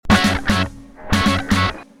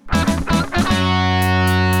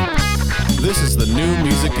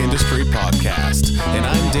Tech Industry Podcast, and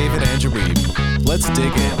I'm David Angereeb. Let's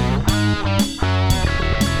dig in.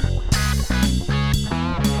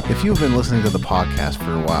 If you've been listening to the podcast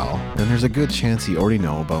for a while, then there's a good chance you already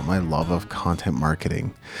know about my love of content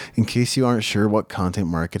marketing. In case you aren't sure what content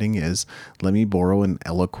marketing is, let me borrow an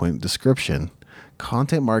eloquent description.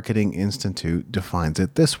 Content Marketing Institute defines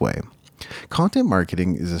it this way. Content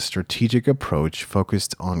marketing is a strategic approach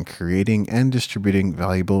focused on creating and distributing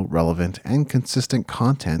valuable, relevant, and consistent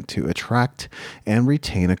content to attract and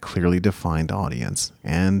retain a clearly defined audience,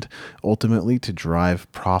 and ultimately to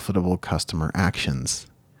drive profitable customer actions.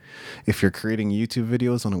 If you're creating YouTube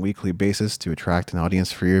videos on a weekly basis to attract an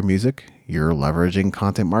audience for your music, you're leveraging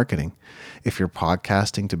content marketing. If you're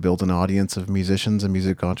podcasting to build an audience of musicians and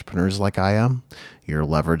music entrepreneurs like I am, you're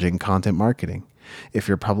leveraging content marketing. If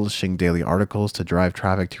you're publishing daily articles to drive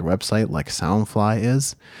traffic to your website like Soundfly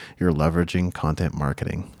is, you're leveraging content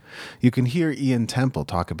marketing. You can hear Ian Temple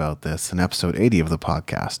talk about this in episode 80 of the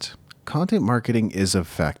podcast. Content marketing is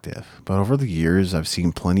effective, but over the years, I've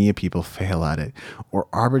seen plenty of people fail at it or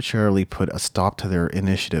arbitrarily put a stop to their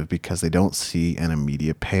initiative because they don't see an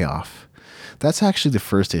immediate payoff. That's actually the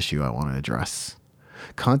first issue I want to address.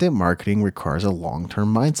 Content marketing requires a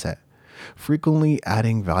long-term mindset. Frequently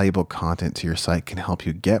adding valuable content to your site can help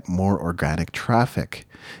you get more organic traffic.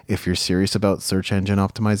 If you're serious about search engine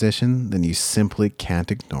optimization, then you simply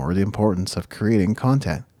can't ignore the importance of creating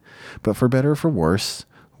content. But for better or for worse,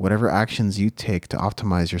 whatever actions you take to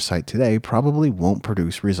optimize your site today probably won't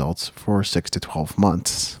produce results for 6 to 12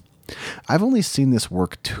 months. I've only seen this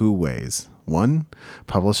work two ways. One,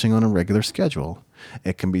 publishing on a regular schedule.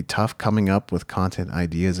 It can be tough coming up with content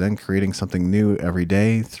ideas and creating something new every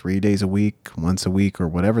day, 3 days a week, once a week, or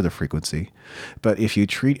whatever the frequency. But if you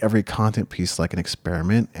treat every content piece like an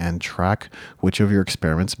experiment and track which of your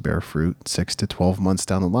experiments bear fruit 6 to 12 months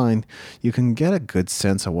down the line, you can get a good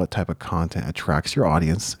sense of what type of content attracts your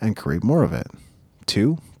audience and create more of it.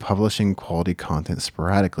 2, publishing quality content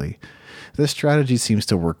sporadically. This strategy seems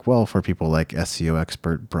to work well for people like SEO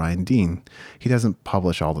expert Brian Dean. He doesn't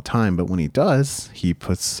publish all the time, but when he does, he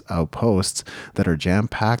puts out posts that are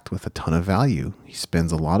jam-packed with a ton of value. He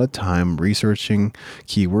spends a lot of time researching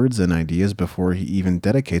keywords and ideas before he even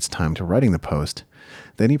dedicates time to writing the post.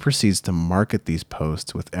 Then he proceeds to market these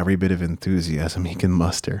posts with every bit of enthusiasm he can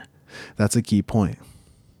muster. That's a key point.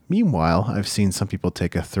 Meanwhile, I've seen some people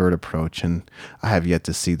take a third approach, and I have yet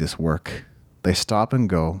to see this work. They stop and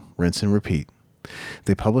go, rinse and repeat.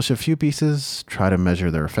 They publish a few pieces, try to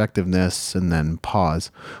measure their effectiveness, and then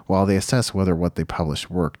pause while they assess whether what they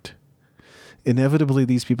published worked. Inevitably,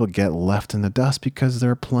 these people get left in the dust because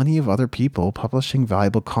there are plenty of other people publishing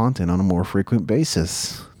valuable content on a more frequent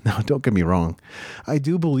basis. Now, don't get me wrong. I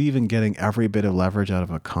do believe in getting every bit of leverage out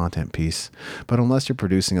of a content piece, but unless you're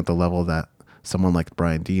producing at the level that someone like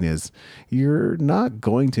Brian Dean is, you're not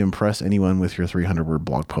going to impress anyone with your 300-word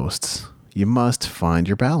blog posts. You must find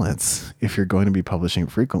your balance. If you're going to be publishing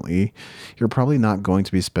frequently, you're probably not going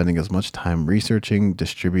to be spending as much time researching,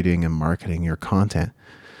 distributing, and marketing your content.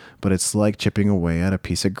 But it's like chipping away at a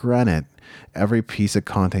piece of granite. Every piece of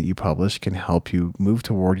content you publish can help you move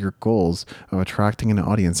toward your goals of attracting an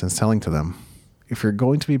audience and selling to them. If you're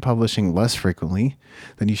going to be publishing less frequently,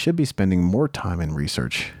 then you should be spending more time in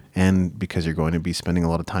research. And because you're going to be spending a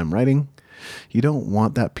lot of time writing, you don't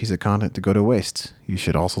want that piece of content to go to waste. You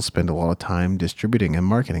should also spend a lot of time distributing and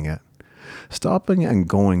marketing it. Stopping and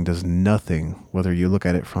going does nothing whether you look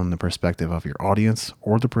at it from the perspective of your audience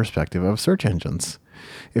or the perspective of search engines.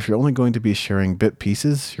 If you're only going to be sharing bit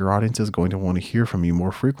pieces, your audience is going to want to hear from you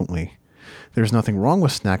more frequently. There's nothing wrong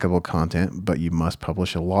with snackable content, but you must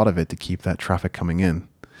publish a lot of it to keep that traffic coming in.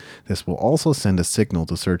 This will also send a signal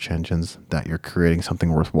to search engines that you're creating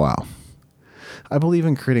something worthwhile. I believe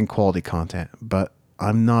in creating quality content, but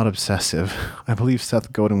I'm not obsessive. I believe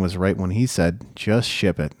Seth Godin was right when he said, just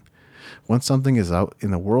ship it. Once something is out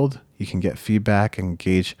in the world, you can get feedback and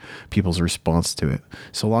gauge people's response to it.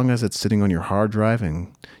 So long as it's sitting on your hard drive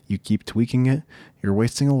and you keep tweaking it, you're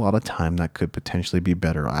wasting a lot of time that could potentially be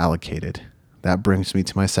better allocated. That brings me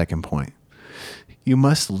to my second point. You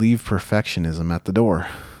must leave perfectionism at the door.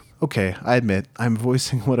 Okay, I admit I'm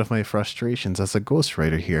voicing one of my frustrations as a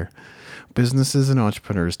ghostwriter here. Businesses and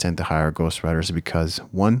entrepreneurs tend to hire ghostwriters because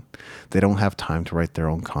 1, they don't have time to write their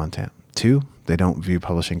own content. 2, they don't view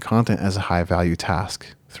publishing content as a high-value task.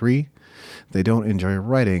 3, they don't enjoy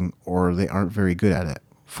writing or they aren't very good at it.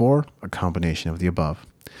 4, a combination of the above.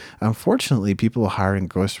 Unfortunately, people hiring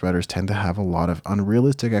ghostwriters tend to have a lot of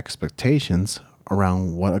unrealistic expectations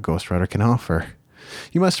around what a ghostwriter can offer.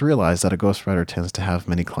 You must realize that a ghostwriter tends to have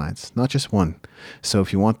many clients, not just one. So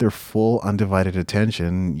if you want their full, undivided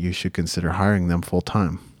attention, you should consider hiring them full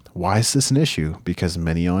time. Why is this an issue? Because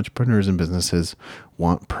many entrepreneurs and businesses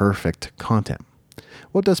want perfect content.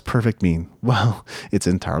 What does perfect mean? Well, it's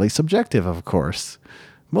entirely subjective, of course.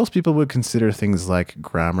 Most people would consider things like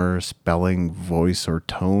grammar, spelling, voice, or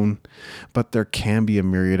tone, but there can be a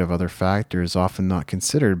myriad of other factors often not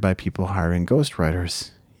considered by people hiring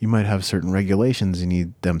ghostwriters. You might have certain regulations you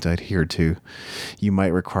need them to adhere to. You might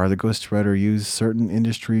require the ghostwriter use certain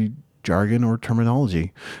industry jargon or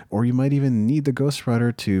terminology, or you might even need the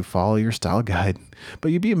ghostwriter to follow your style guide.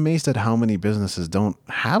 But you'd be amazed at how many businesses don't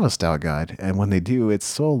have a style guide, and when they do, it's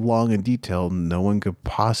so long and detailed no one could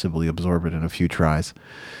possibly absorb it in a few tries.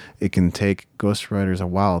 It can take ghostwriters a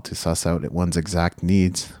while to suss out one's exact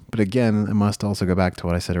needs. But again, I must also go back to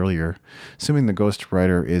what I said earlier. Assuming the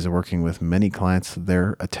ghostwriter is working with many clients,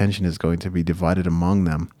 their attention is going to be divided among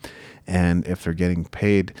them. And if they're getting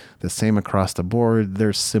paid the same across the board,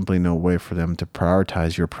 there's simply no way for them to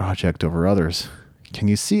prioritize your project over others. Can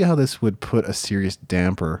you see how this would put a serious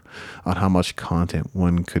damper on how much content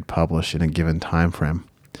one could publish in a given time frame?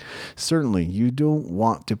 Certainly, you don't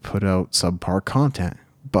want to put out subpar content,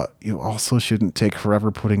 but you also shouldn't take forever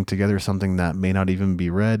putting together something that may not even be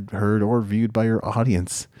read, heard, or viewed by your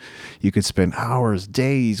audience. You could spend hours,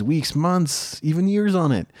 days, weeks, months, even years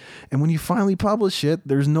on it. And when you finally publish it,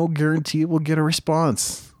 there's no guarantee it will get a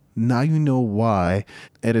response. Now you know why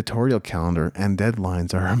editorial calendar and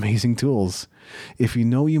deadlines are amazing tools. If you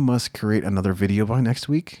know you must create another video by next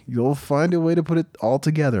week, you'll find a way to put it all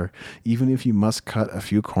together, even if you must cut a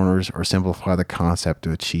few corners or simplify the concept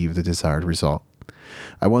to achieve the desired result.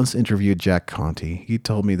 I once interviewed Jack Conte. He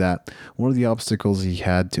told me that one of the obstacles he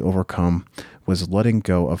had to overcome was letting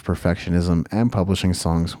go of perfectionism and publishing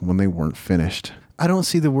songs when they weren't finished. I don't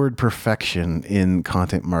see the word perfection in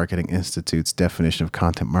Content Marketing Institute's definition of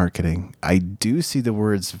content marketing. I do see the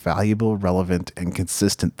words valuable, relevant, and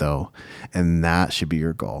consistent though, and that should be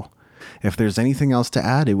your goal. If there's anything else to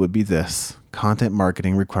add, it would be this. Content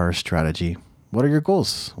marketing requires strategy. What are your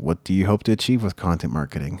goals? What do you hope to achieve with content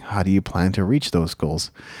marketing? How do you plan to reach those goals?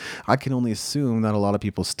 I can only assume that a lot of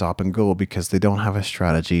people stop and go because they don't have a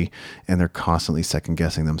strategy and they're constantly second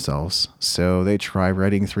guessing themselves. So they try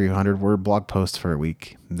writing 300-word blog posts for a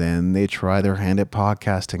week. Then they try their hand at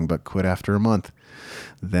podcasting but quit after a month.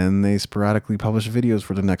 Then they sporadically publish videos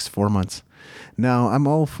for the next 4 months. Now, I'm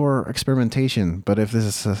all for experimentation, but if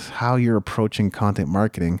this is how you're approaching content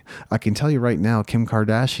marketing, I can tell you right now, Kim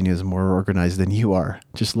Kardashian is more organized than you are.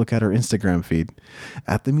 Just look at her Instagram feed.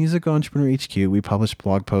 At the Music Entrepreneur HQ, we publish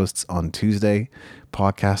blog posts on Tuesday,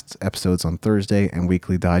 podcast episodes on Thursday, and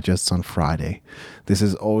weekly digests on Friday. This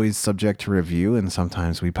is always subject to review, and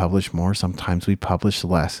sometimes we publish more, sometimes we publish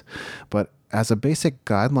less. But as a basic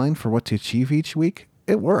guideline for what to achieve each week,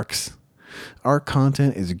 it works. Our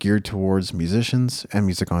content is geared towards musicians and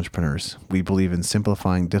music entrepreneurs. We believe in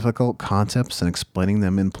simplifying difficult concepts and explaining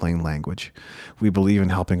them in plain language. We believe in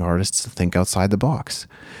helping artists think outside the box.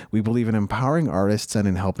 We believe in empowering artists and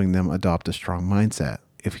in helping them adopt a strong mindset.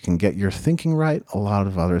 If you can get your thinking right, a lot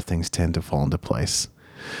of other things tend to fall into place.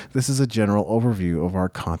 This is a general overview of our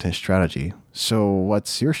content strategy. So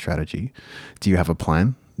what's your strategy? Do you have a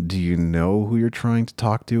plan? Do you know who you're trying to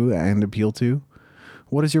talk to and appeal to?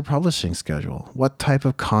 What is your publishing schedule? What type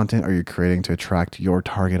of content are you creating to attract your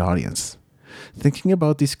target audience? Thinking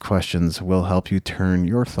about these questions will help you turn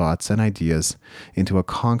your thoughts and ideas into a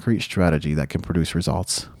concrete strategy that can produce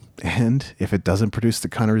results. And if it doesn't produce the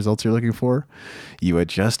kind of results you're looking for, you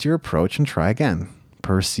adjust your approach and try again.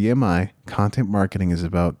 Per CMI, content marketing is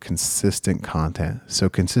about consistent content, so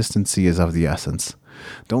consistency is of the essence.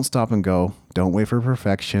 Don't stop and go. Don't wait for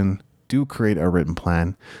perfection. Do create a written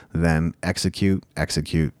plan, then execute,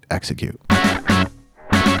 execute, execute.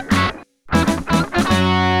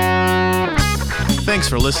 Thanks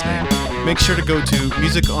for listening. Make sure to go to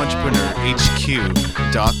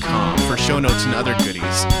musicentrepreneurhq.com for show notes and other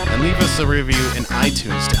goodies, and leave us a review in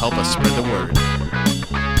iTunes to help us spread the word.